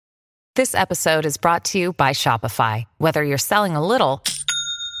This episode is brought to you by Shopify. Whether you're selling a little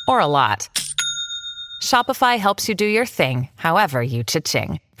or a lot, Shopify helps you do your thing, however you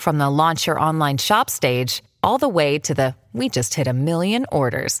cha-ching. From the launch your online shop stage, all the way to the we just hit 1 million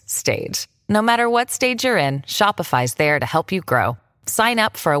orders stage. No matter what stage you're in, Shopify's there to help you grow. Sign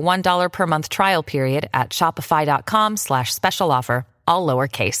up for a $1 per month trial period at shopify.com/special offer, all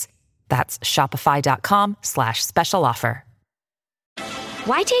lowercase. That's shopify.com/special offer.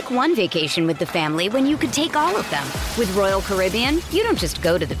 Why take one vacation with the family when you could take all of them? With Royal Caribbean, you don't just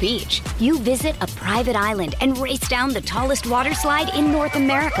go to the beach. You visit a private island and race down the tallest water slide in North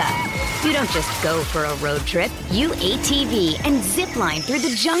America. You don't just go for a road trip. You ATV and zip line through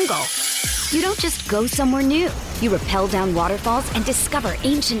the jungle. You don't just go somewhere new. You rappel down waterfalls and discover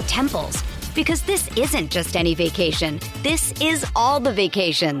ancient temples. Because this isn't just any vacation. This is all the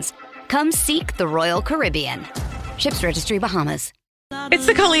vacations. Come seek the Royal Caribbean. Ships Registry, Bahamas. It's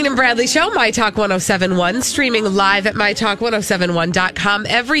the Colleen and Bradley Show, My Talk 1071, streaming live at mytalk1071.com.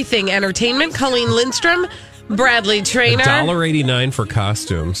 Everything entertainment. Colleen Lindstrom, Bradley Trainer. $1.89 for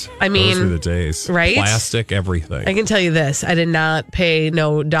costumes. I mean, those were the days. Right? Plastic, everything. I can tell you this. I did not pay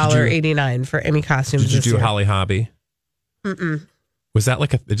no $1.89 for any costumes. Did you this do year. Holly Hobby? Mm-mm. Was that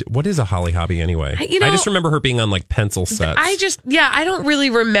like what is a Holly Hobby anyway? I just remember her being on like pencil sets. I don't really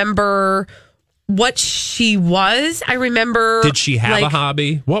remember what she was. I remember. Did she have a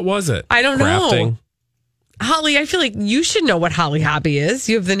hobby? What was it? I don't Crafting? know. Holly, I feel like you should know what Holly Hobby is.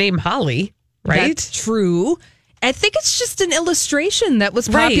 You have the name Holly, right? That's true. I think it's just an illustration that was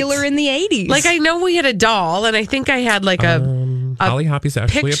popular in the 80s. Like, I know we had a doll, and I think I had like a Holly Hobby's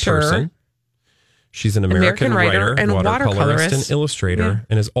actually picture. a person. She's an American writer and watercolorist and illustrator,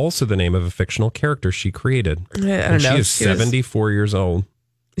 and is also the name of a fictional character she created. I don't and know. She is 74 years old.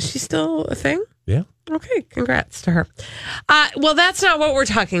 Is she still a thing? Yeah. Okay, congrats to her. Well, that's not what we're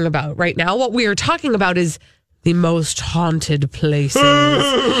talking about right now. What we are talking about is the most haunted places.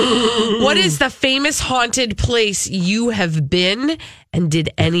 What is the famous haunted place you have been, and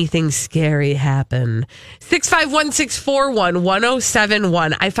did anything scary happen?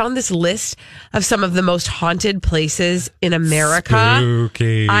 651-641-1071. I found this list of some of the most haunted places in America.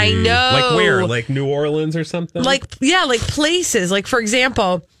 Spooky. I know. Like where? Like New Orleans or something? Like places. Like, for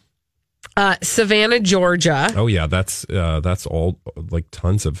example, Savannah, Georgia. Oh yeah, that's all like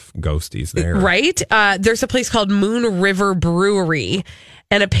tons of ghosties there. Right? There's a place called Moon River Brewery,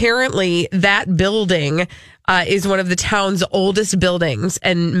 and apparently that building is one of the town's oldest buildings,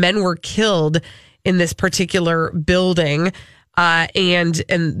 and men were killed in this particular building.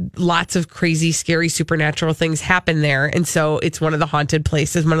 And lots of crazy, scary, supernatural things happen there. And so it's one of the haunted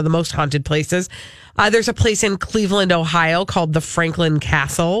places, one of the most haunted places. There's a place in Cleveland, Ohio called the Franklin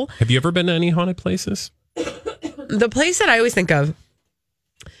Castle. Have you ever been to any haunted places? The place that I always think of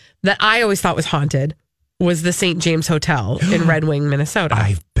that I always thought was haunted was the St. James Hotel in Red Wing, Minnesota.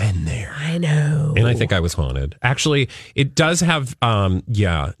 I've been there. I know. And I think I was haunted. Actually, it does have,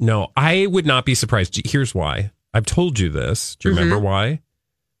 I would not be surprised. Here's why. I've told you this. Do you remember why?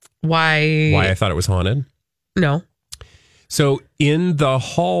 Why I thought it was haunted? No. So in the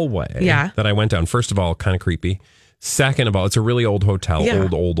hallway that I went down, first of all, kind of creepy. Second of all, it's a really old hotel. Yeah.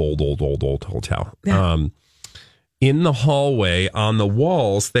 Old hotel. Yeah. In the hallway, on the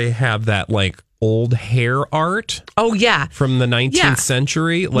walls, they have that like old hair art. Oh, yeah. From the 19th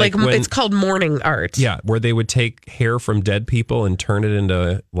century. Like it's called morning art. Yeah, where they would take hair from dead people and turn it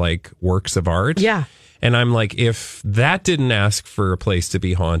into like works of art. Yeah. And I'm like, if that didn't ask for a place to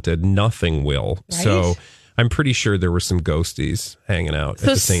be haunted, nothing will. Right? So I'm pretty sure there were some ghosties hanging out at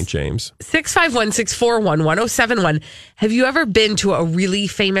the St. James. 651-641-1071. Have you ever been to a really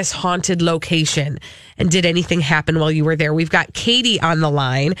famous haunted location, and did anything happen while you were there? We've got Katie on the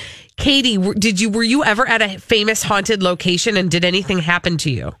line. Katie, were you ever at a famous haunted location, and did anything happen to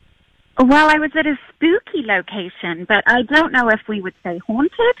you? Well, I was at a spooky location, but I don't know if we would say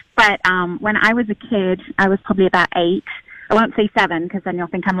haunted. But when I was a kid, I was probably about 8. I won't say 7 because then you'll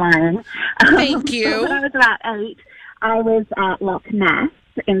think I'm lying. Thank you. When I was about 8, I was at Loch Ness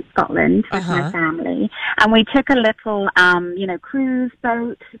in Scotland with my family, and we took a little, cruise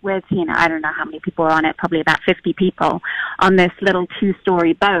boat with, I don't know how many people were on it, probably about 50 people on this little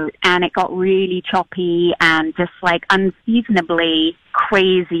 2-story boat, and it got really choppy and just like unseasonably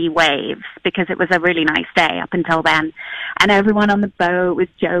crazy waves because it was a really nice day up until then, and everyone on the boat was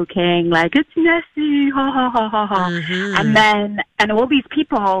joking like, it's Nessie, ha ha ha ha ha. And all these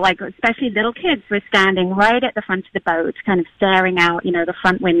people, like especially little kids, were standing right at the front of the boat kind of staring out the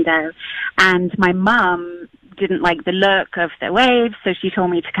front window, and my mum didn't like the look of the waves, so she told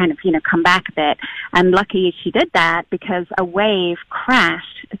me to kind of, come back a bit. And lucky she did that, because a wave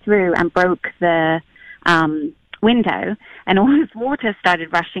crashed through and broke the window, and all this water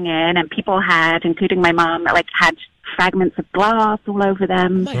started rushing in, and people had, including my mom, had fragments of glass all over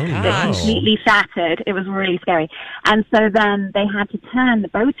them that completely shattered. It was really scary. And so then they had to turn the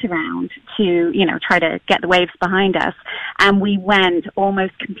boat around to, try to get the waves behind us. And we went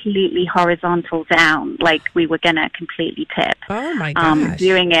almost completely horizontal down, like we were going to completely tip. Oh my gosh.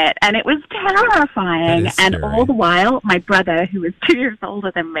 Doing it. And it was terrifying. And all the while, my brother, who was 2 years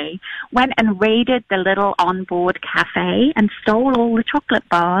older than me, went and raided the little onboard cafe and stole all the chocolate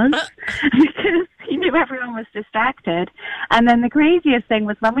bars because he knew everyone was distracted. And then the craziest thing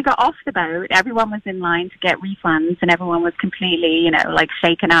was when we got off the boat, everyone was in line to get refunds, and everyone was completely,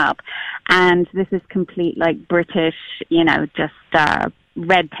 shaken up. And this is complete, British, just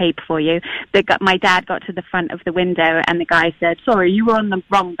red tape for you. My dad got to the front of the window, and the guy said, "Sorry, you were on the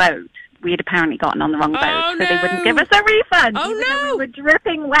wrong boat." We had apparently gotten on the wrong boat, so they wouldn't give us a refund. Even though we were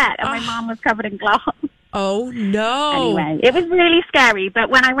dripping wet, and my mom was covered in glass. Oh, no. Anyway, it was really scary. But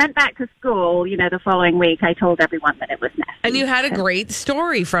when I went back to school, the following week, I told everyone that it was messy. And you had a great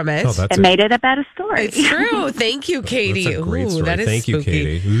story from it. It made it a better story. It's true. Thank you, Katie. That's a great story. That is Thank spooky.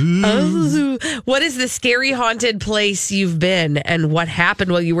 you, Katie. Oh, what is the scary haunted place you've been, and what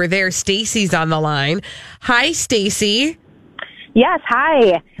happened while you were there? Stacy's on the line. Hi, Stacy. Yes,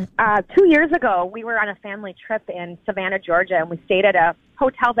 hi. 2 years ago, we were on a family trip in Savannah, Georgia, and we stayed at a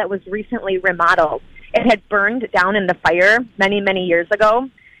hotel that was recently remodeled. It had burned down in the fire many, many years ago,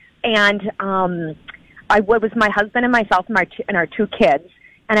 and it was my husband and myself and our two kids,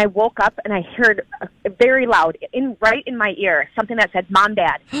 and I woke up and I heard very loud, right in my ear, something that said, "Mom,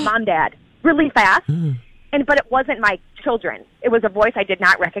 Dad, Mom, Dad," really fast, but it wasn't my children. It was a voice I did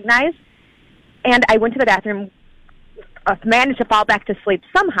not recognize, and I went to the bathroom, managed to fall back to sleep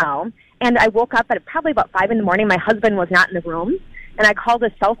somehow, and I woke up at probably about 5 a.m. My husband was not in the room, and I called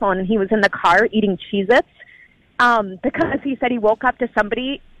his cell phone, and he was in the car eating Cheez-Its because he said he woke up to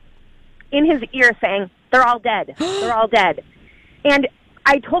somebody in his ear saying, "They're all dead. They're all dead." And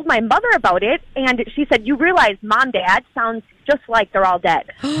I told my mother about it, and she said, "You realize Mom, Dad sounds just like they're all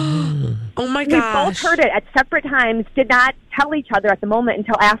dead." Oh, my gosh. We both heard it at separate times, did not tell each other at the moment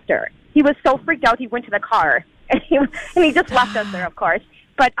until after. He was so freaked out, he went to the car, and he just left us there, of course.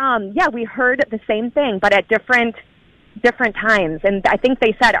 But, we heard the same thing, but at different times. And I think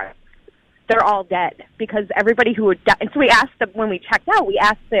they said they're all dead because everybody who would die. And so we asked them, when we checked out, we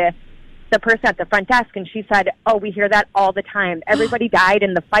asked the person at the front desk, and she said, "Oh, we hear that all the time. Everybody died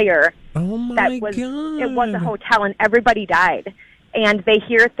in the fire." Oh, my God. It was a hotel, and everybody died. And they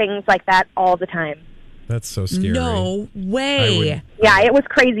hear things like that all the time. That's so scary. No way. Yeah, it was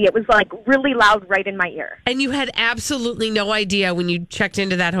crazy. It was really loud right in my ear. And you had absolutely no idea when you checked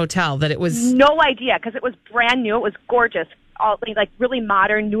into that hotel that it was... No idea, because it was brand new. It was gorgeous. All really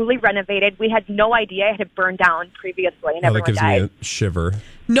modern, newly renovated. We had no idea it had burned down previously, and everyone that gives died. me a shiver.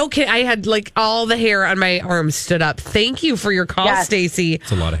 No kid, I had all the hair on my arms stood up. Thank you for your call, Yes. Stacy.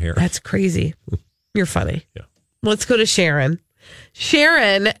 It's a lot of hair. That's crazy. You're funny. Yeah. Let's go to Sharon.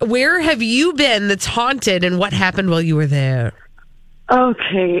 Sharon, where have you been that's haunted, and what happened while you were there?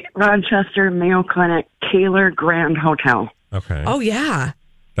 Okay, Rochester Mayo Clinic, Kaler Grand Hotel. Okay. Oh, yeah.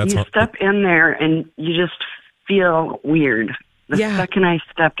 That's you step in there and you just feel weird. The second I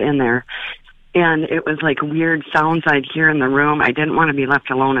stepped in there, and it was weird sounds I'd hear in the room. I didn't want to be left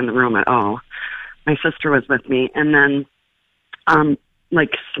alone in the room at all. My sister was with me, and then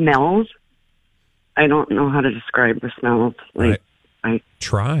smells. I don't know how to describe the smells. I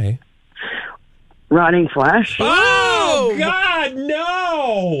try. Rotting flesh. Oh, God,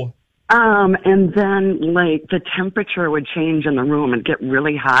 no! And then, the temperature would change in the room and get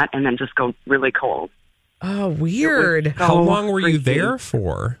really hot and then just go really cold. Oh, weird. How long were you there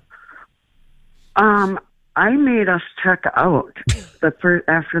for? I made us check out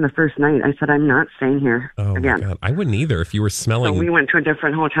after the first night. I said, "I'm not staying here again." My God. I wouldn't either if you were smelling. So we went to a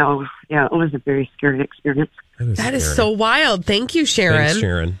different hotel. Yeah, it was a very scary experience. That is so wild. Thank you, Sharon. Thanks,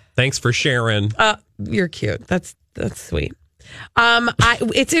 Sharon. Thanks for sharing. You're cute. That's sweet.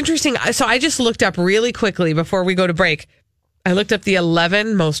 It's interesting. So I just looked up really quickly before we go to break. I looked up the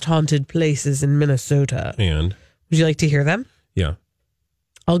 11 most haunted places in Minnesota. And? Would you like to hear them? Yeah.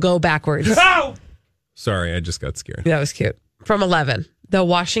 I'll go backwards. Oh! Sorry, I just got scared. That was cute. From 11, the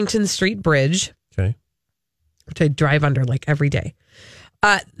Washington Street Bridge. Okay. Which I drive under every day.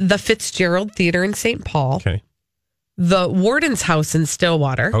 The Fitzgerald Theater in St. Paul. Okay. The Warden's House in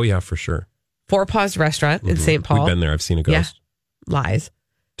Stillwater. Oh, yeah, for sure. Four Paws Restaurant in St. Paul. We've been there. I've seen a ghost. Yeah. Lies.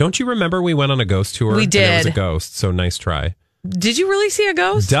 Don't you remember we went on a ghost tour? We did. And it was a ghost, so nice try. Did you really see a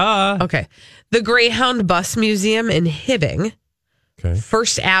ghost? Duh. Okay. The Greyhound Bus Museum in Hibbing. Okay.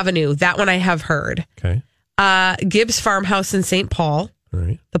 First Avenue. That one I have heard. Okay. Gibbs Farmhouse in St. Paul. All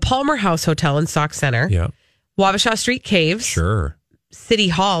right. The Palmer House Hotel in Sauk Center. Yeah. Wabasha Street Caves. Sure. City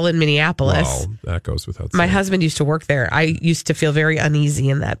Hall in Minneapolis. Well, that goes without saying. My husband used to work there. I used to feel very uneasy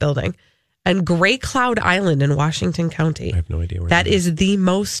in that building. And Gray Cloud Island in Washington County. I have no idea where that is. The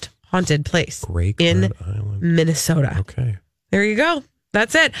most haunted place Gray Cloud in Island. Minnesota. Okay. There you go.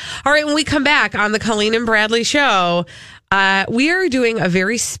 That's it. All right. When we come back on the Colleen and Bradley show, we are doing a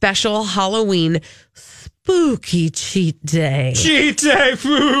very special Halloween spooky cheat day. Cheat day Friday.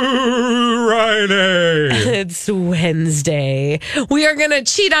 It's Wednesday. We are going to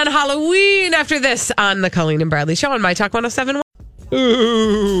cheat on Halloween after this on the Colleen and Bradley show on My Talk 107.1.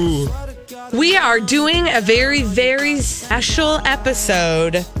 Ooh. We are doing a very, very special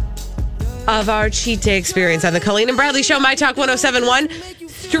episode of our cheat day experience on the Colleen and Bradley show, My Talk 107.1,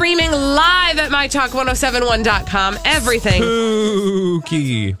 streaming live at MyTalk1071.com. Everything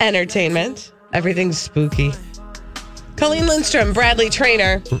Spooky. entertainment. Everything's spooky. Colleen Lindstrom, Bradley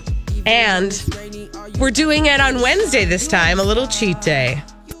Trainer, and we're doing it on Wednesday this time, a little cheat day.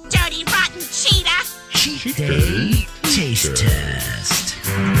 Dirty, rotten cheetah. Cheat Day Taste Test.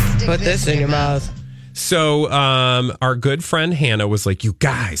 Put this in your mouth. So our good friend Hannah was like, you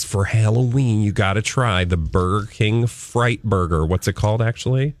guys, for Halloween, you got to try the Burger King Fright Burger. What's it called,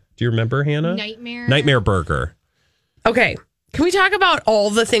 actually? Do you remember, Hannah? Nightmare Burger. Okay. Can we talk about all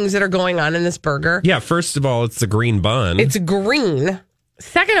the things that are going on in this burger? Yeah, first of all, it's the green bun. It's green.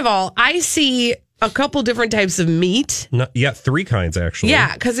 Second of all, I see a couple different types of meat. Yeah, 3 kinds, actually.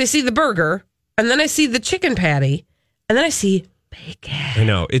 Yeah, because I see the burger, and then I see the chicken patty, and then I see bacon. I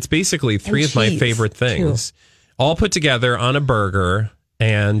know. It's basically 3 of my favorite things, all put together on a burger.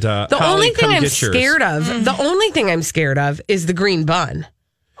 And the only thing I'm scared of, is the green bun.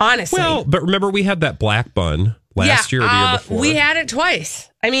 Honestly. Well, but remember we had that black bun last year or the year before. We had it twice.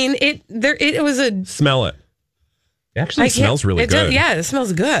 I mean, it was a... Smell it. It actually smells really good. Yeah, it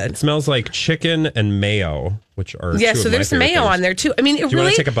smells good. It smells like chicken and mayo, which are so there's mayo on there too. I mean, do you want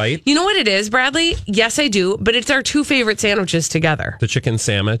to take a bite? You know what it is, Bradley? Yes, I do. But it's our 2 favorite sandwiches together: the chicken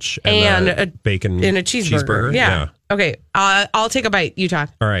sandwich and a bacon and a cheeseburger. Yeah. Okay, I'll take a bite. You talk.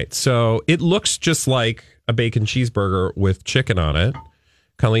 All right. So it looks just like a bacon cheeseburger with chicken on it.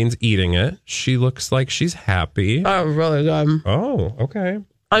 Colleen's eating it. She looks like she's happy. Oh, really good. Oh, okay.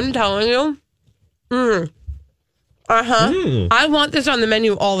 I'm telling you. I want this on the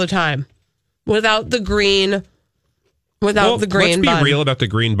menu all the time, without the green. Let's be real about the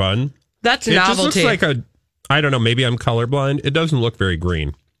green bun. That's it novelty. It just looks like I don't know, maybe I'm colorblind. It doesn't look very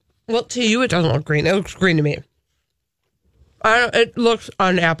green. Well, to you, it doesn't look green. It looks green to me. It looks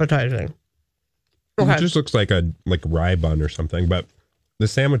unappetizing. Okay. It just looks like a rye bun or something, but the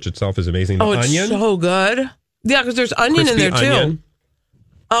sandwich itself is amazing. The it's onion, so good. Yeah, because there's onion in there, too.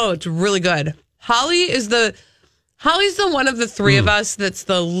 Oh, it's really good. Holly's the one of the 3 of us that's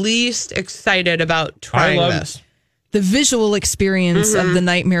the least excited about trying this. The visual experience of the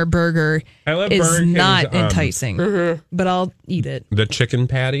Nightmare Burger is not enticing, but I'll eat it. The chicken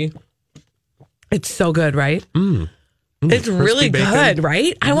patty. It's so good, right? It's really good,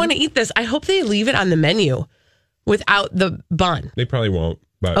 right? I want to eat this. I hope they leave it on the menu without the bun. They probably won't.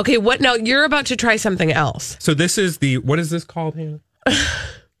 But okay, what? No, you're about to try something else. So this is what is this called, Hannah?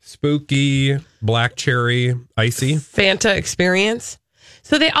 Spooky black cherry icy Fanta experience.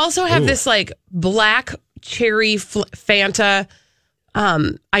 So they also have this black cherry Fanta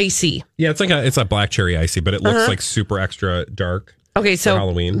icy. Yeah, it's a black cherry icy, but it looks like super extra dark. Okay, so for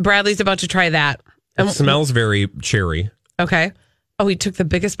Halloween. Bradley's about to try that. It smells very cherry. Okay. Oh, he took the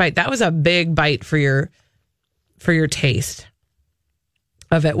biggest bite. That was a big bite for your taste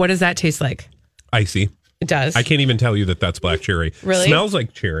of it. What does that taste like? Icy. It does. I can't even tell you that that's black cherry. Really? Smells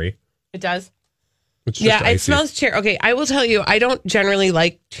like cherry. It does. It's just icy. It smells cherry. Okay, I will tell you, I don't generally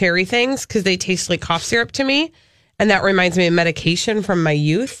like cherry things because they taste like cough syrup to me. And that reminds me of medication from my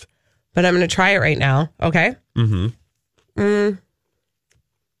youth. But I'm going to try it right now. Okay? It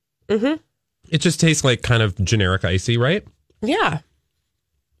just tastes like kind of generic icy, right? Yeah.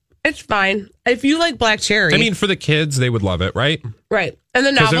 It's fine. If you like black cherry. I mean, for the kids, they would love it, right? Right. And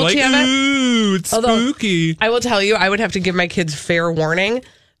the novelty of it. Ooh, it's spooky. I will tell you, I would have to give my kids fair warning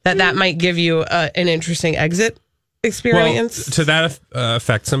that might give you an interesting exit experience. Well, to that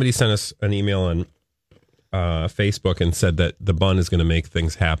effect, somebody sent us an email on Facebook and said that the bun is going to make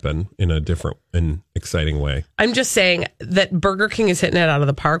things happen in a different and exciting way. I'm just saying that Burger King is hitting it out of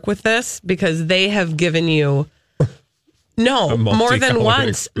the park with this because they have given you No, more than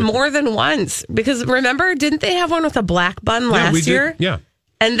once. More than once. Because remember, didn't they have one with a black bun last year? Yeah.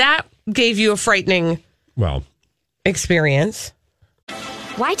 And that gave you a frightening experience.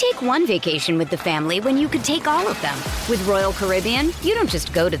 Why take one vacation with the family when you could take all of them? With Royal Caribbean, you don't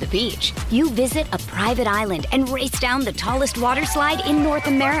just go to the beach. You visit a private island and race down the tallest water slide in North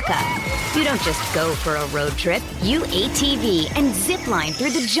America. You don't just go for a road trip. You ATV and zip line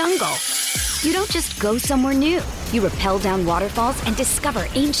through the jungle. You don't just go somewhere new. You rappel down waterfalls and discover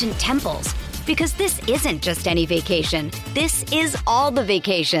ancient temples. Because this isn't just any vacation. This is all the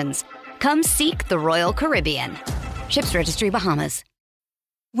vacations. Come seek the Royal Caribbean. Ships Registry, Bahamas.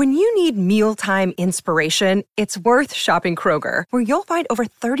 When you need mealtime inspiration, it's worth shopping Kroger, where you'll find over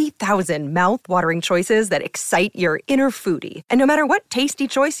 30,000 mouth-watering choices that excite your inner foodie. And no matter what tasty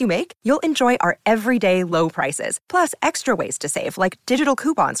choice you make, you'll enjoy our everyday low prices, plus extra ways to save, like digital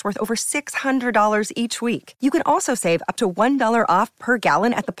coupons worth over $600 each week. You can also save up to $1 off per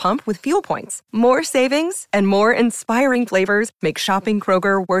gallon at the pump with fuel points. More savings and more inspiring flavors make shopping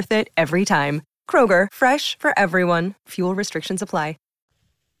Kroger worth it every time. Kroger, fresh for everyone. Fuel restrictions apply.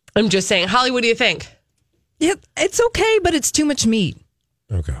 I'm just saying, Holly, what do you think? Yeah, it's okay, but it's too much meat.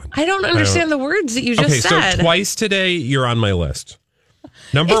 Oh, God. I don't understand the words that you just said. So twice today, you're on my list.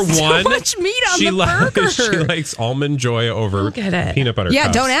 Number it's one, too much meat on the burger. She likes Almond Joy over peanut butter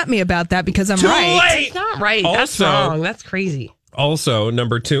cups. Don't at me about that because I'm Too right. late. It's not right. Also, that's wrong. That's crazy. Also,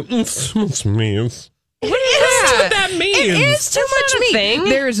 number two, it's means. What is that mean? It is too much meat. Thing.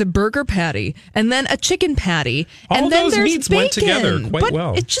 There is a burger patty and then a chicken patty. All and then those there's meats bacon, went together quite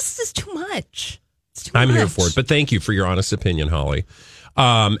well. It just is too much. It's too I'm much. here for it. But thank you for your honest opinion, Holly.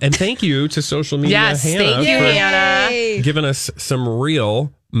 And thank you to social media Yes, Hannah thank you, for Hannah. giving us some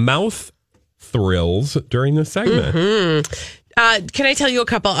real mouth thrills during this segment. Mm-hmm. Can I tell you a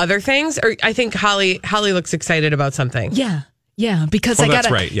couple other things? Or I think Holly looks excited about something. Yeah, because I got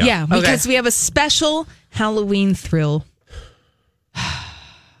that's right. Yeah. Because we have a special Halloween thrill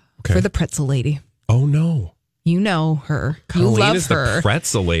for the pretzel lady. Oh no. You know her. Colleen you love is her. the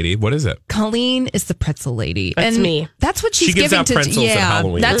pretzel lady. What is it? Colleen is the pretzel lady. That's and me. That's what she's She gives giving out to pretzels at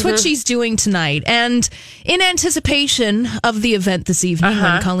Halloween. That's what she's doing tonight. And in anticipation of the event this evening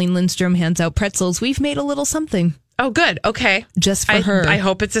when Colleen Lindstrom hands out pretzels, we've made a little something. Oh, good. Okay. Just for her. I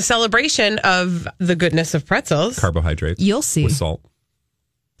hope it's a celebration of the goodness of pretzels. Carbohydrates. You'll see. With salt.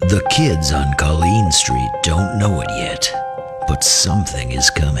 The kids on Colleen Street don't know it yet, but something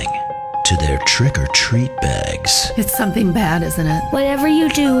is coming to their trick-or-treat bags. It's something bad, isn't it? Whatever you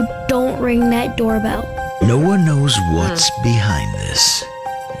do, don't ring that doorbell. No one knows what's behind this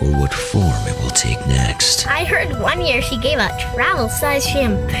or what form it will take next. I heard one year she gave out travel-size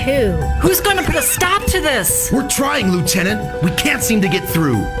shampoo. Who's going to put a stop to this? We're trying, Lieutenant. We can't seem to get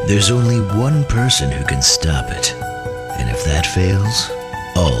through. There's only one person who can stop it. And if that fails,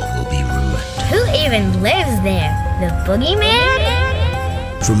 all will be ruined. Who even lives there? The boogeyman?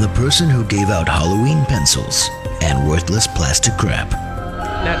 From the person who gave out Halloween pencils and worthless plastic crap.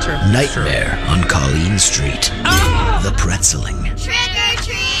 Not true. Nightmare on Colleen Street. The pretzeling. Trick or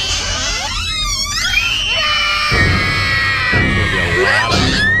treat!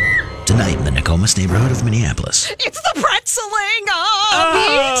 Tonight in the Nokomis neighborhood of Minneapolis. It's the pretzeling.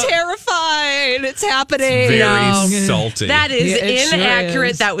 Oh, be terrified. It's happening. It's very salty. That is inaccurate. Sure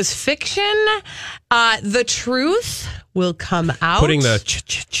is. That was fiction. The truth will come out. Putting the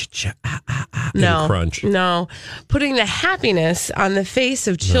in crunch. No. Putting the happiness on the face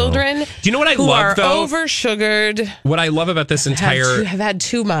of children. Do you know what I who love, are though? Over-sugared. What I love about this entire have had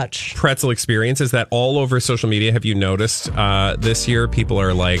too much pretzel experience is that all over social media, have you noticed this year, people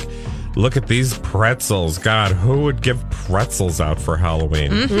are like, look at these pretzels. God, who would give pretzels out for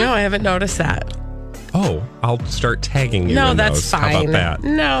Halloween? Mm-hmm. No, I haven't noticed that. Oh, I'll start tagging you. No, in that's those. fine. How about that?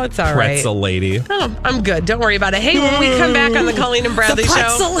 No, it's all right. Pretzel lady. Oh, I'm good. Don't worry about it. Hey, when we come back on the Colleen and Bradley show,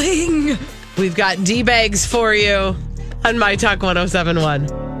 pretzeling. We've got D-bags for you on My Talk 1071.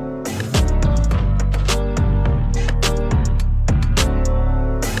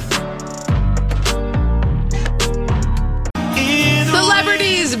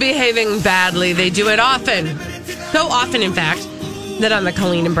 Celebrities behaving badly. They do it often. So often, in fact, that on the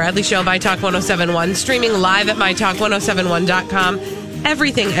Colleen and Bradley show, My Talk 1071, streaming live at MyTalk1071.com.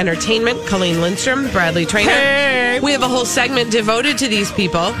 Everything entertainment. Colleen Lindstrom, Bradley Trainer. Hey. We have a whole segment devoted to these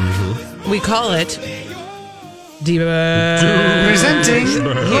people. Mm-hmm. We call it Diva. Presenting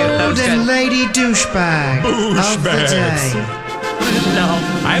Golden Lady Douchebag of the Day. No.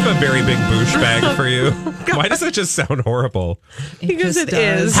 I have a very big boosh bag for you. Why does that just sound horrible? Because it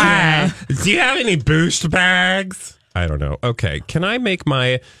is. Hi. Do you have any boosh bags? I don't know. Okay. Can I make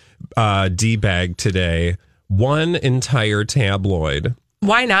my D-bag today one entire tabloid.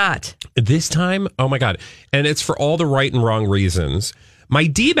 Why not? This time, oh my God. And it's for all the right and wrong reasons. My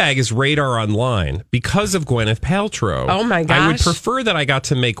D-bag is Radar Online because of Gwyneth Paltrow. Oh my gosh. I would prefer that I got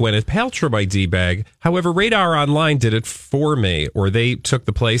to make Gwyneth Paltrow my D-bag. However, Radar Online did it for me, or they took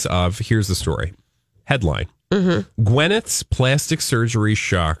the place of, here's the story. Headline. Gwyneth's plastic surgery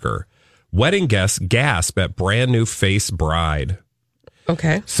shocker. Wedding guests gasp at brand new face bride.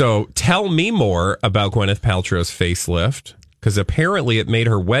 Okay. So tell me more about Gwyneth Paltrow's facelift, because apparently it made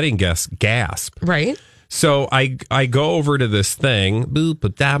her wedding guests gasp. Right. So I go over to this thing, view.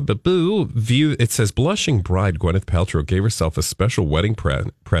 It says blushing bride Gwyneth Paltrow gave herself a special wedding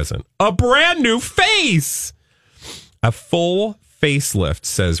present, a brand new face, a full facelift,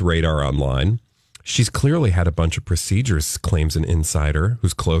 says Radar Online. She's clearly had a bunch of procedures, claims an insider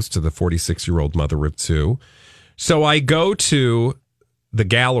who's close to the 46-year-old mother of two. So I go to the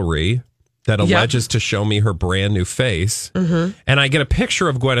gallery that alleges to show me her brand new face, and I get a picture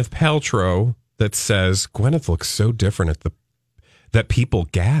of Gwyneth Paltrow that says, Gwyneth looks so different that people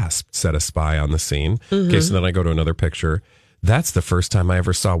gasped, said a spy on the scene. Okay, so then I go to another picture. That's the first time I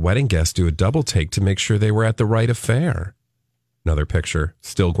ever saw wedding guests do a double take to make sure they were at the right affair. Another picture,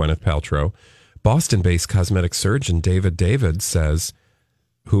 still Gwyneth Paltrow. Boston-based cosmetic surgeon David says,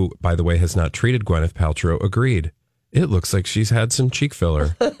 who, by the way, has not treated Gwyneth Paltrow, agreed. It looks like she's had some cheek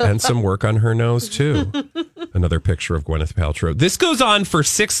filler and some work on her nose, too. Another picture of Gwyneth Paltrow. This goes on for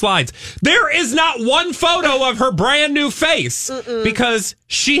 6 slides. There is not one photo of her brand new face because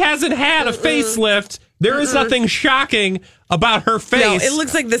she hasn't had a facelift. There is nothing shocking about her face. No, it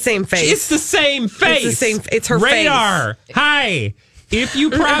looks like the same face. It's the same face. It's the same. It's her Radar. face. Hi. If you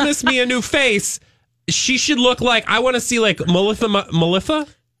promise me a new face, she should look like, I want to see like Melissa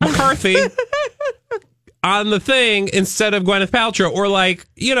McCarthy on the thing instead of Gwyneth Paltrow, or like,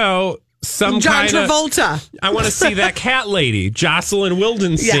 you know, some John kind Travolta. I want to see that cat lady, Jocelyn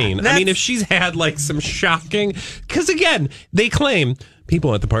Wildenstein. Yeah, I mean, if she's had like some shocking, because again, they claim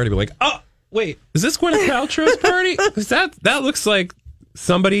people at the party were like, oh, wait, is this Gwyneth Paltrow's party? Because that looks like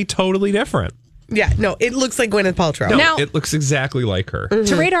somebody totally different. Yeah, no, it looks like Gwyneth Paltrow. No, Now- it looks exactly like her.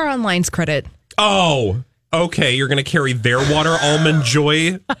 To Radar Online's credit, Oh, okay. You're going to carry their water almond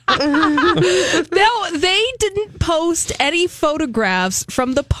joy. no, they didn't post any photographs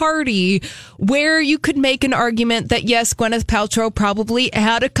from the party where you could make an argument that, yes, Gwyneth Paltrow probably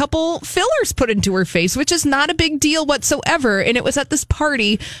had a couple fillers put into her face, which is not a big deal whatsoever. And it was at this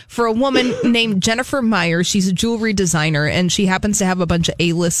party for a woman named Jennifer Meyer. She's a jewelry designer, and she happens to have a bunch of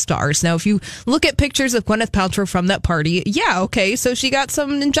A-list stars. Now, if you look at pictures of Gwyneth Paltrow from that party, yeah, okay, so she got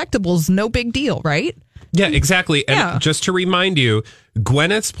some injectables. No big deal, right? Yeah, exactly. And just to remind you,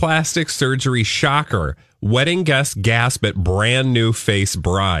 Gwyneth's plastic surgery shocker. Wedding guests gasp at brand new face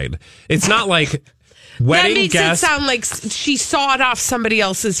bride. It's not like wedding that makes guests. it sound like she sawed off somebody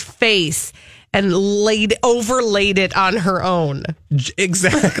else's face and overlaid it on her own.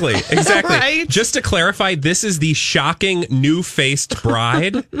 Exactly. Right? Just to clarify, this is the shocking new-faced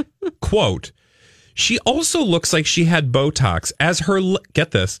bride. Quote, she also looks like she had Botox as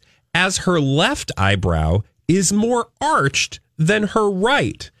her left eyebrow is more arched than her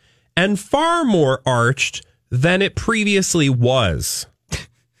right, and far more arched than it previously was.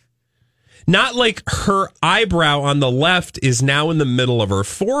 Not like her eyebrow on the left is now in the middle of her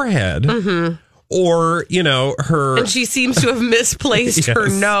forehead, or, you know, her... And she seems to have misplaced her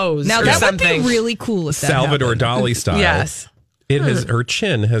nose. Now, or that something. would be really cool if that Salvador happened. Dali style. Yes. It has, her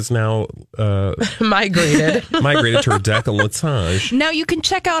chin has now migrated to her décolletage. Now you can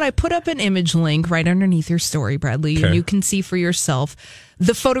check out, I put up an image link right underneath your story, Bradley, and you can see for yourself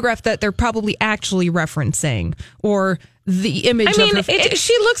the photograph that they're probably actually referencing, or the image of her.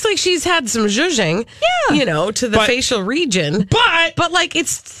 She looks like she's had some zhuzhing, you know, to the facial region. But like it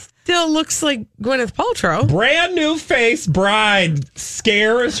still looks like Gwyneth Paltrow. Brand new face bride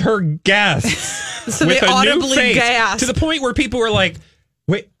scares her guests. So with they a audibly new face, gasp. to the point where people were like,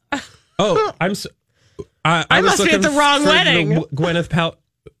 "Wait, I'm so, I must was be at the looking wrong for wedding." Gwyneth Paltrow.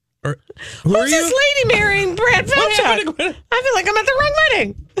 Who's this lady marrying Brad Paltrow? I feel like I'm at the wrong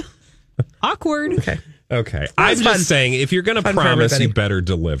wedding. Awkward. Okay. I'm fun. just saying, if you're going to Fun for promise, everybody. you better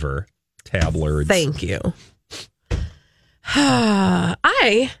deliver. Tabloids. Thank you.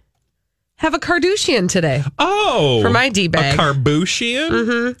 I have a Kardashian today. Oh, for my D-bag. A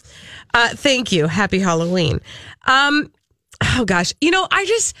Kardashian? Thank you. Happy Halloween. Oh gosh, you know, I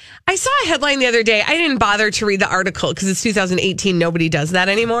saw a headline the other day. I didn't bother to read the article because it's 2018. Nobody does that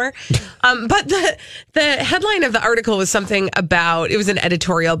anymore. But the headline of the article was something about, it was an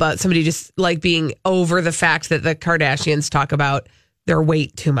editorial about somebody just like being over the fact that the Kardashians talk about their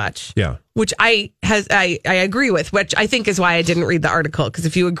weight too much. Yeah. Which I agree with, which I think is why I didn't read the article. Because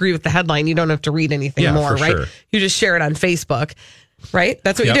if you agree with the headline, you don't have to read anything more, right? Sure. You just share it on Facebook, right?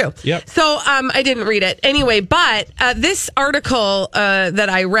 That's what you do. Yep. So I didn't read it. Anyway, but this article that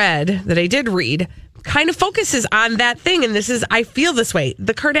I did read, kind of focuses on that thing. And I feel this way.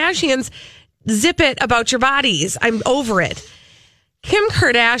 The Kardashians zip it about your bodies. I'm over it. Kim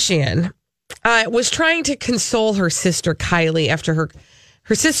Kardashian was trying to console her sister Kylie after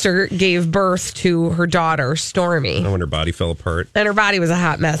her sister gave birth to her daughter Stormy. When her body fell apart. And her body was a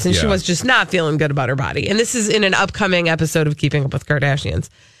hot mess, and she was just not feeling good about her body. And this is in an upcoming episode of Keeping Up with Kardashians.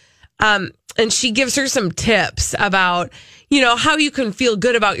 And she gives her some tips about, how you can feel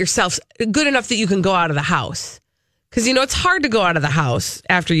good about yourself, good enough that you can go out of the house. Because, it's hard to go out of the house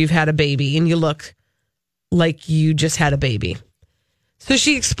after you've had a baby and you look like you just had a baby. So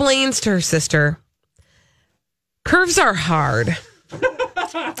she explains to her sister, curves are hard,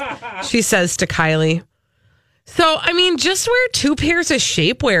 she says to Kylie. So, just wear 2 pairs of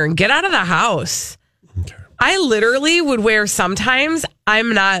shapewear and get out of the house. Okay. I literally would wear sometimes,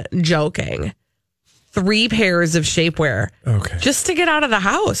 I'm not joking, 3 pairs of shapewear. Okay. Just to get out of the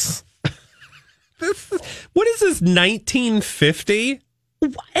house. What is this, 1950?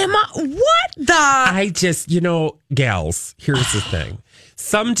 I just, gals, here's the thing.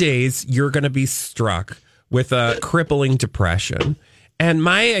 Some days you're going to be struck with a crippling depression. And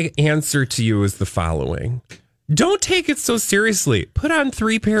my answer to you is the following. Don't take it so seriously. Put on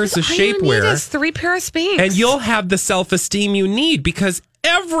 3 pairs of shapewear. All you need is 3 pairs of Spanx. And you'll have the self-esteem you need, because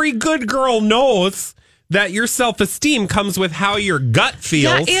every good girl knows that your self-esteem comes with how your gut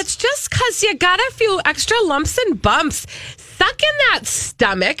feels. Yeah, it's just because you got a few extra lumps and bumps. Suck in that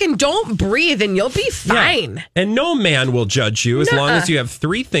stomach and don't breathe and you'll be fine. Yeah. And no man will judge you as long as you have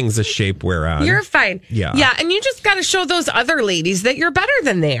 3 things of shapewear on. You're fine. Yeah. Yeah, and you just got to show those other ladies that you're better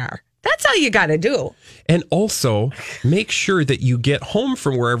than they are. That's all you got to do. And also, make sure that you get home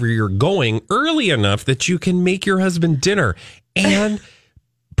from wherever you're going early enough that you can make your husband dinner and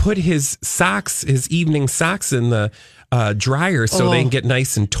put his evening socks in the dryer so they can get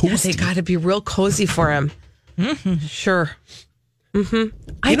nice and toasty. Yeah, they got to be real cozy for him. Mm-hmm. Sure.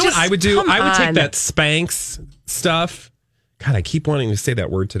 Mm-hmm. You know what I would do? I would take that Spanx stuff. God, I keep wanting to say that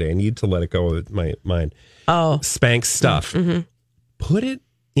word today. I need to let it go with my mind. Oh. Spanx stuff. Mm-hmm. Put it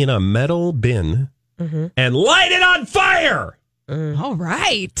in a metal bin and light it on fire. All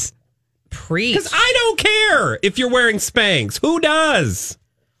right. Preach. Because I don't care if you're wearing Spanx. Who does?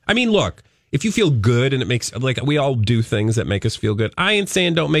 Look. If you feel good and it makes, we all do things that make us feel good. I ain't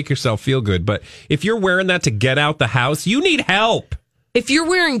saying don't make yourself feel good, but if you're wearing that to get out the house, you need help. If you're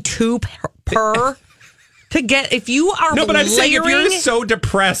wearing 2 per if you are No, but I'm saying if you're so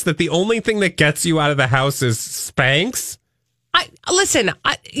depressed that the only thing that gets you out of the house is Spanx.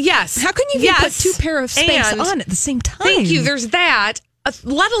 Yes. How can you even put 2 pair of Spanx on at the same time? Thank you. There's that.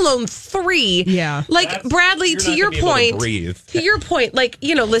 Let alone 3. Yeah. Bradley, to your point,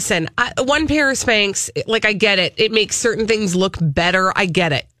 listen, 1 pair of Spanx, I get it. It makes certain things look better. I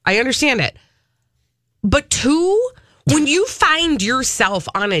get it. I understand it. But 2, when you find yourself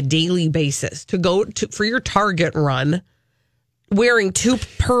on a daily basis to go for your Target run, wearing 2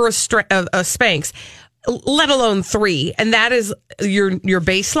 per of Spanx, let alone 3, and that is your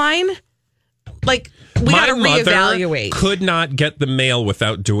baseline, we got to reevaluate. Could not get the mail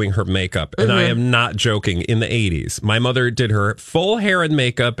without doing her makeup. And I am not joking. In the 80s, my mother did her full hair and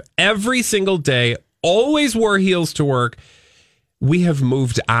makeup every single day, always wore heels to work. We have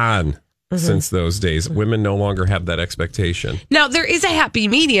moved on since those days. Women no longer have that expectation. Now, there is a happy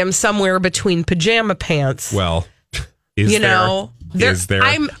medium somewhere between pajama pants. Well, is there?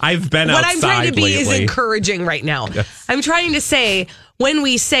 I've been outside lately. What I'm trying to be is encouraging right now. Yes. I'm trying to say, when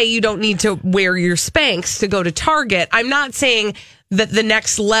we say you don't need to wear your Spanx to go to Target, I'm not saying that the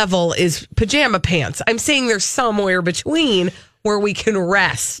next level is pajama pants. I'm saying there's somewhere between where we can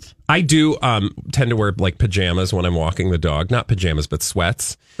rest. I do tend to wear pajamas when I'm walking the dog. Not pajamas, but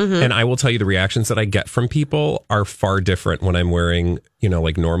sweats. And I will tell you, the reactions that I get from people are far different when I'm wearing,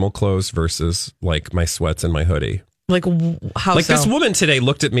 normal clothes versus my sweats and my hoodie. How so? This woman today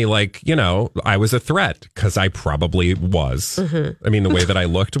looked at me I was a threat, because I probably was. The way that I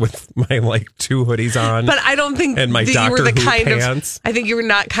looked with my 2 hoodies on. But I don't think and my that Doctor you were the Who kind pants. of. I think you were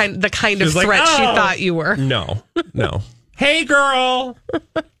not the kind of threat she thought you were. No. Hey, girl.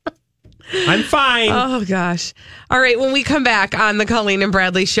 I'm fine. Oh, gosh. All right. When we come back on the Colleen and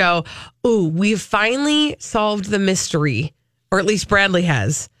Bradley show, we've finally solved the mystery, or at least Bradley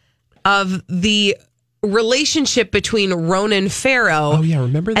has, of the relationship between Ronan Farrow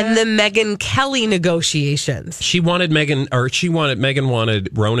remember that? and the Megyn Kelly negotiations. Megan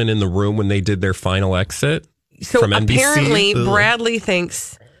wanted Ronan in the room when they did their final exit from NBC. Apparently Bradley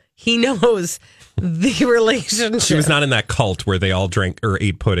thinks he knows the relationship. She was not in that cult where they all drank or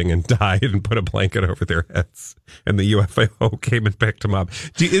ate pudding and died and put a blanket over their heads and the UFO came and picked them up.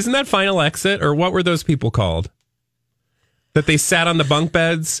 Isn't that final exit, or what were those people called? That they sat on the bunk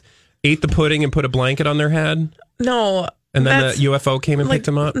beds, ate the pudding and put a blanket on their head? No. And then the UFO came and picked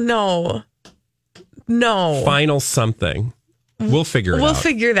them up? No. Final something. We'll figure it out. We'll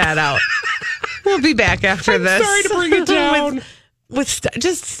figure that out. We'll be back after this. Sorry to bring it down.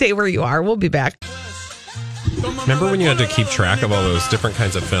 Just stay where you are. We'll be back. Remember when you had to keep track of all those different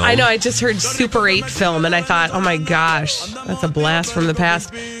kinds of films? I know. I just heard Super 8 film and I thought, oh my gosh, that's a blast from the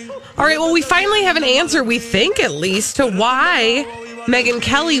past. All right. Well, we finally have an answer, we think at least, to why Megyn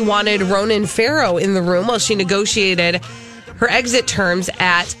Kelly wanted Ronan Farrow in the room while she negotiated her exit terms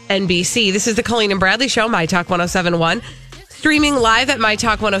at NBC. This is the Colleen and Bradley Show, My Talk 1071. Streaming live at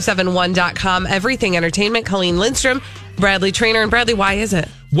MyTalk1071.com. Everything Entertainment. Colleen Lindstrom, Bradley Traynor. And Bradley, why is it?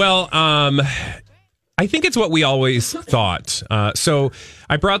 Well, I think it's what we always thought. So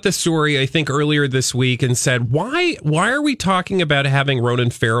I brought this story, I think, earlier this week and said, why are we talking about having Ronan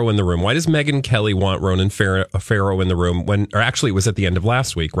Farrow in the room? Why does Megyn Kelly want Ronan Farrow in the room or actually it was at the end of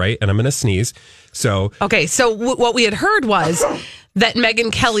last week, right? And I'm going to sneeze. So okay, so what we had heard was that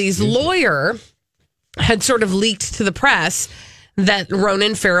Megyn Kelly's lawyer had sort of leaked to the press that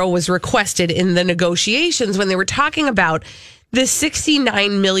Ronan Farrow was requested in the negotiations when they were talking about the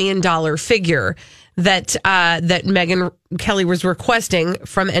 $69 million figure that Megyn Kelly was requesting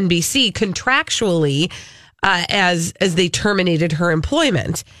from NBC contractually as they terminated her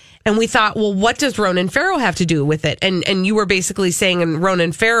employment. And we thought, well, what does Ronan Farrow have to do with it? And you were basically saying, and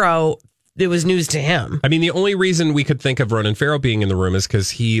Ronan Farrow, it was news to him. I mean, the only reason we could think of Ronan Farrow being in the room is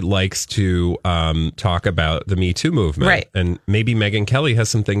because he likes to talk about the Me Too movement. Right. And maybe Megyn Kelly has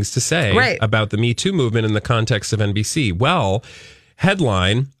some things to say about the Me Too movement in the context of NBC. Well,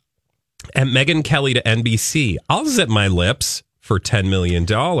 headline, at Megyn Kelly to NBC, I'll zip my lips for $10 million.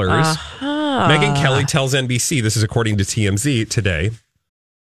 Megyn Kelly tells NBC, this is according to TMZ today.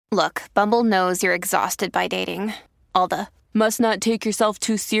 Look, Bumble knows you're exhausted by dating. All the must not take yourself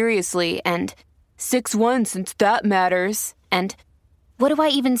too seriously and 6'1" since that matters. And what do I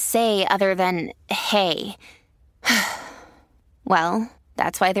even say other than, hey? Well,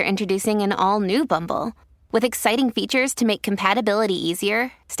 that's why they're introducing an all-new Bumble. With exciting features to make compatibility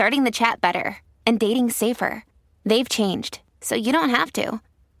easier, starting the chat better, and dating safer. They've changed, so you don't have to.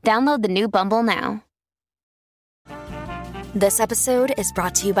 Download the new Bumble now. This episode is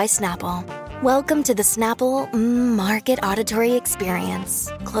brought to you by Snapple. Welcome to the Snapple Market Auditory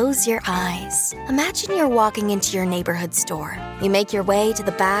Experience. Close your eyes. Imagine you're walking into your neighborhood store. You make your way to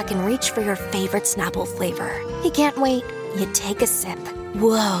the back and reach for your favorite Snapple flavor. You can't wait. You take a sip.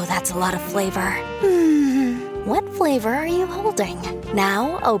 Whoa, that's a lot of flavor. What flavor are you holding?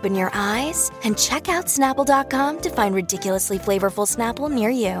 Now open your eyes and check out Snapple.com to find ridiculously flavorful Snapple near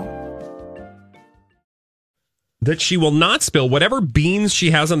you. That she will not spill whatever beans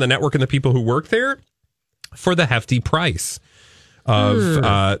she has on the network and the people who work there for the hefty price of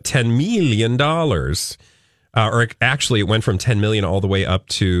 $10 million. Or actually, it went from $10 million all the way up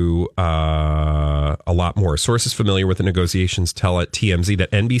to a lot more. Sources familiar with the negotiations tell at TMZ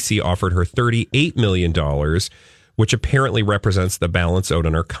that NBC offered her $38 million, which apparently represents the balance owed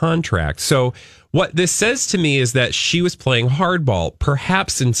on her contract. So what this says to me is that she was playing hardball,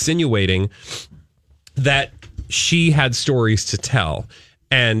 perhaps insinuating that she had stories to tell.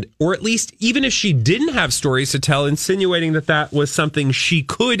 And, or at least, even if she didn't have stories to tell, insinuating that that was something she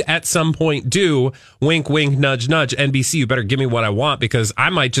could at some point do. Wink, wink, nudge, nudge. NBC, you better give me what I want because I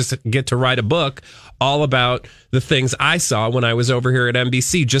might just get to write a book all about the things I saw when I was over here at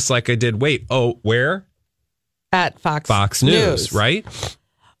NBC, just like I did. Wait, where? At Fox News, right?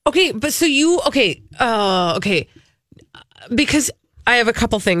 Okay, but so okay. Because I have a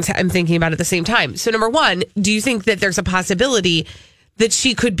couple things I'm thinking about at the same time. So number one, do you think that there's a possibility that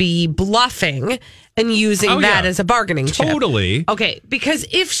she could be bluffing and using that as a bargaining chip? Totally. Okay, because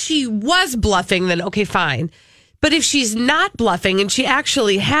if she was bluffing, then okay, fine. But if she's not bluffing and she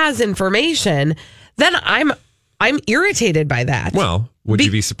actually has information, then I'm irritated by that. Well, would you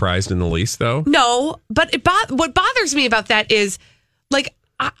be surprised in the least, though? No, but what bothers me about that is, like,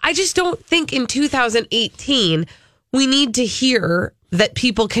 I just don't think in 2018 we need to hear that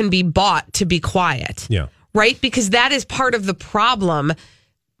people can be bought to be quiet. Yeah. Right? Because that is part of the problem.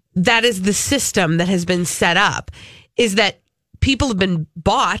 That is the system that has been set up, is that people have been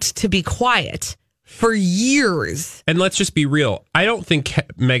bought to be quiet for years. And let's just be real. I don't think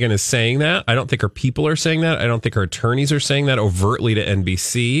Meghan is saying that. I don't think her people are saying that. I don't think her attorneys are saying that overtly to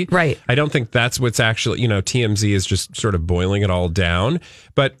NBC. Right. I don't think that's what's actually, TMZ is just sort of boiling it all down.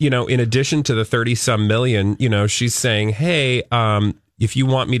 But, in addition to the 30-some million, she's saying, hey, if you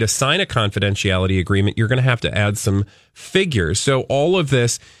want me to sign a confidentiality agreement, you're going to have to add some figures. So all of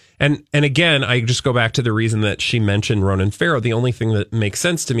this, and again, I just go back to the reason that she mentioned Ronan Farrow. The only thing that makes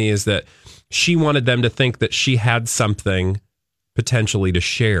sense to me is that she wanted them to think that she had something potentially to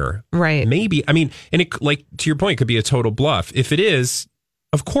share. Right. Maybe. I mean, and it, like, to your point, it could be a total bluff. If it is,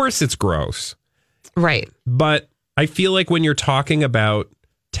 of course it's gross. Right. But I feel like when you're talking about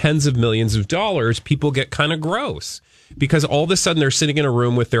tens of millions of dollars, people get kind of gross because all of a sudden they're sitting in a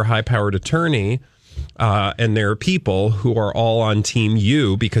room with their high-powered attorney and their people who are all on Team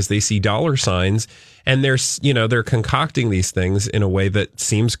U because they see dollar signs. And they're concocting these things in a way that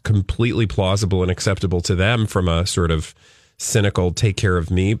seems completely plausible and acceptable to them from a sort of cynical take care of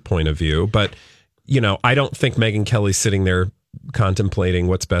me point of view. But, I don't think Megyn Kelly's sitting there contemplating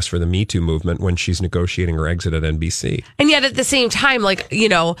what's best for the Me Too movement when she's negotiating her exit at NBC. And yet at the same time, I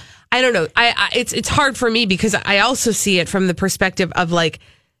don't know. It's hard for me because I also see it from the perspective of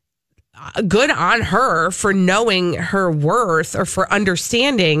good on her for knowing her worth or for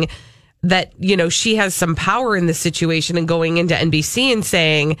understanding that, she has some power in this situation and going into NBC and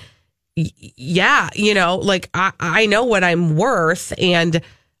saying, yeah, I know what I'm worth. And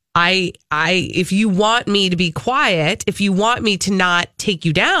I, if you want me to be quiet, if you want me to not take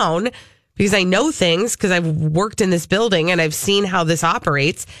you down, because I know things, because I've worked in this building and I've seen how this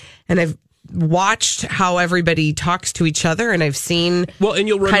operates and I've watched how everybody talks to each other and I've seen and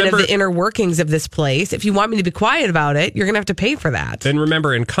you'll remember, kind of the inner workings of this place. If you want me to be quiet about it, you're going to have to pay for that. And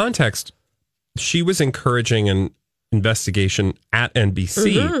remember, in context, she was encouraging an investigation at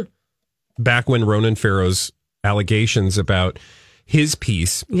NBC back when Ronan Farrow's allegations about his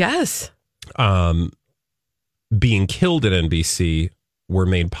piece being killed at NBC were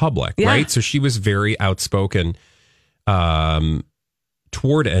made public, right? So she was very outspoken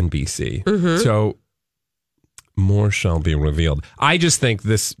toward NBC. So more shall be revealed. I just think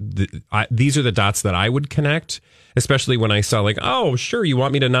these are the dots that I would connect, especially when I saw oh, sure, you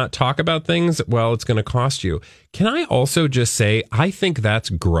want me to not talk about things? Well, it's going to cost you. Can I also just say, I think that's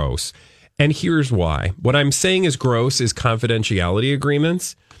gross. And here's why. What I'm saying is gross is confidentiality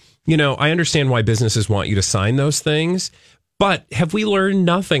agreements. I understand why businesses want you to sign those things. But have we learned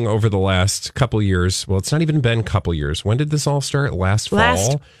nothing over the last couple years? Well, it's not even been a couple years. When did this all start? Last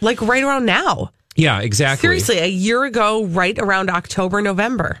fall? Right around now. Yeah, exactly. Seriously, a year ago, right around October,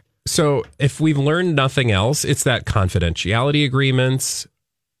 November. So if we've learned nothing else, it's that confidentiality agreements.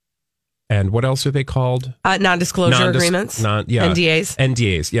 And what else are they called? Non-disclosure agreements. NDAs.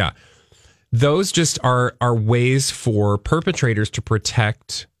 NDAs, yeah. Those just are ways for perpetrators to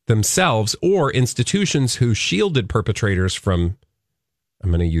protect themselves or institutions who shielded perpetrators from, I'm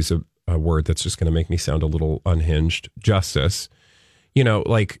going to use a word that's just going to make me sound a little unhinged, justice.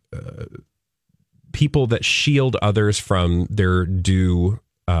 People that shield others from their due,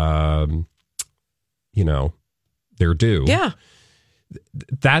 their due. Yeah.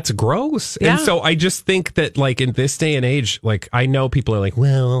 That's gross. Yeah. And so I just think that in this day and age, I know people are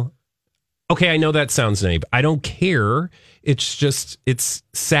well, okay, I know that sounds naive. I don't care. It's just, it's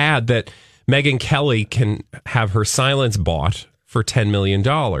sad that Megyn Kelly can have her silence bought for $10 million.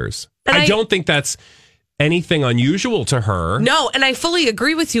 I don't think that's anything unusual to her. No, and I fully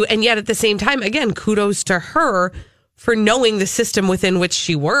agree with you. And yet at the same time, again, kudos to her for knowing the system within which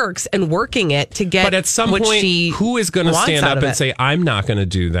she works and working it to get. But at some point, who is going to stand up and say, I'm not going to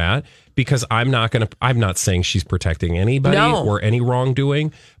do that? Because I'm not saying she's protecting anybody or any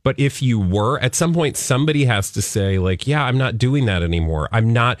wrongdoing. But if you were, at some point, somebody has to say, yeah, I'm not doing that anymore.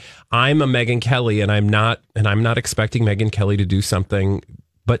 I'm a Megyn Kelly and I'm not expecting Megyn Kelly to do something.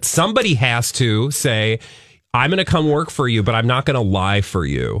 But somebody has to say, I'm going to come work for you, but I'm not going to lie for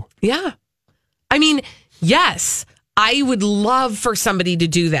you. Yeah. I mean, yes, I would love for somebody to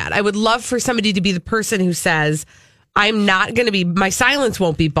do that. I would love for somebody to be the person who says, I'm not going to be, my silence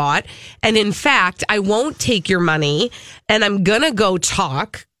won't be bought. And in fact, I won't take your money and I'm going to go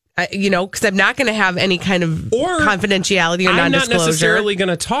talk, because I'm not going to have any kind of confidentiality or non-disclosure. I'm not necessarily going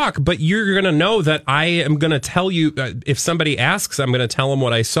to talk, but you're going to know that I am going to tell you, if somebody asks, I'm going to tell them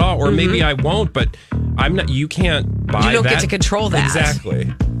what I saw, or maybe I won't, but you can't buy that. You don't get to control that.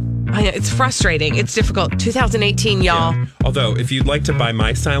 Exactly. It's frustrating. It's difficult. 2018, y'all. Yeah. Although, if you'd like to buy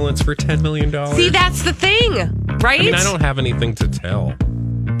my silence for $10 million. See, that's the thing, right? I mean, I don't have anything to tell.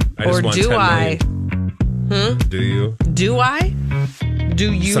 I just want $10 million. Hmm? Do you? Do I?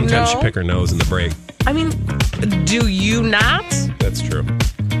 do you Sometimes know? she pick her nose in the break. I mean, do you not? That's true.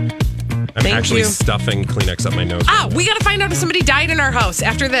 I'm actually stuffing Kleenex up my nose. We got to find out if somebody died in our house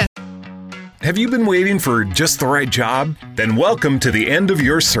after this. Have you been waiting for just the right job? Then welcome to the end of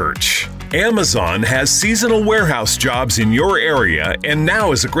your search. Amazon has seasonal warehouse jobs in your area, and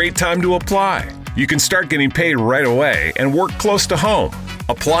now is a great time to apply. You can start getting paid right away and work close to home.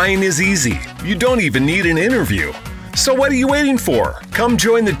 Applying is easy. You don't even need an interview. So what are you waiting for? Come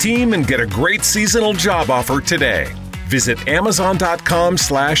join the team and get a great seasonal job offer today. Visit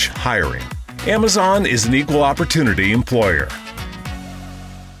Amazon.com/hiring. Amazon is an equal opportunity employer.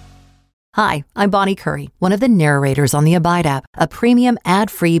 Hi, I'm Bonnie Curry, one of the narrators on the Abide app, a premium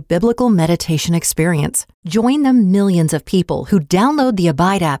ad-free biblical meditation experience. Join the millions of people who download the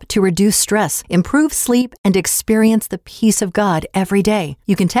Abide app to reduce stress, improve sleep, and experience the peace of God every day.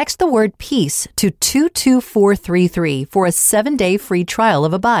 You can text the word peace to 22433 for a 7-day free trial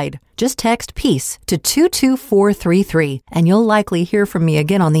of Abide. Just text peace to 22433 and you'll likely hear from me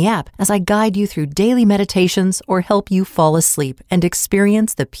again on the app as I guide you through daily meditations or help you fall asleep and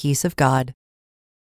experience the peace of God.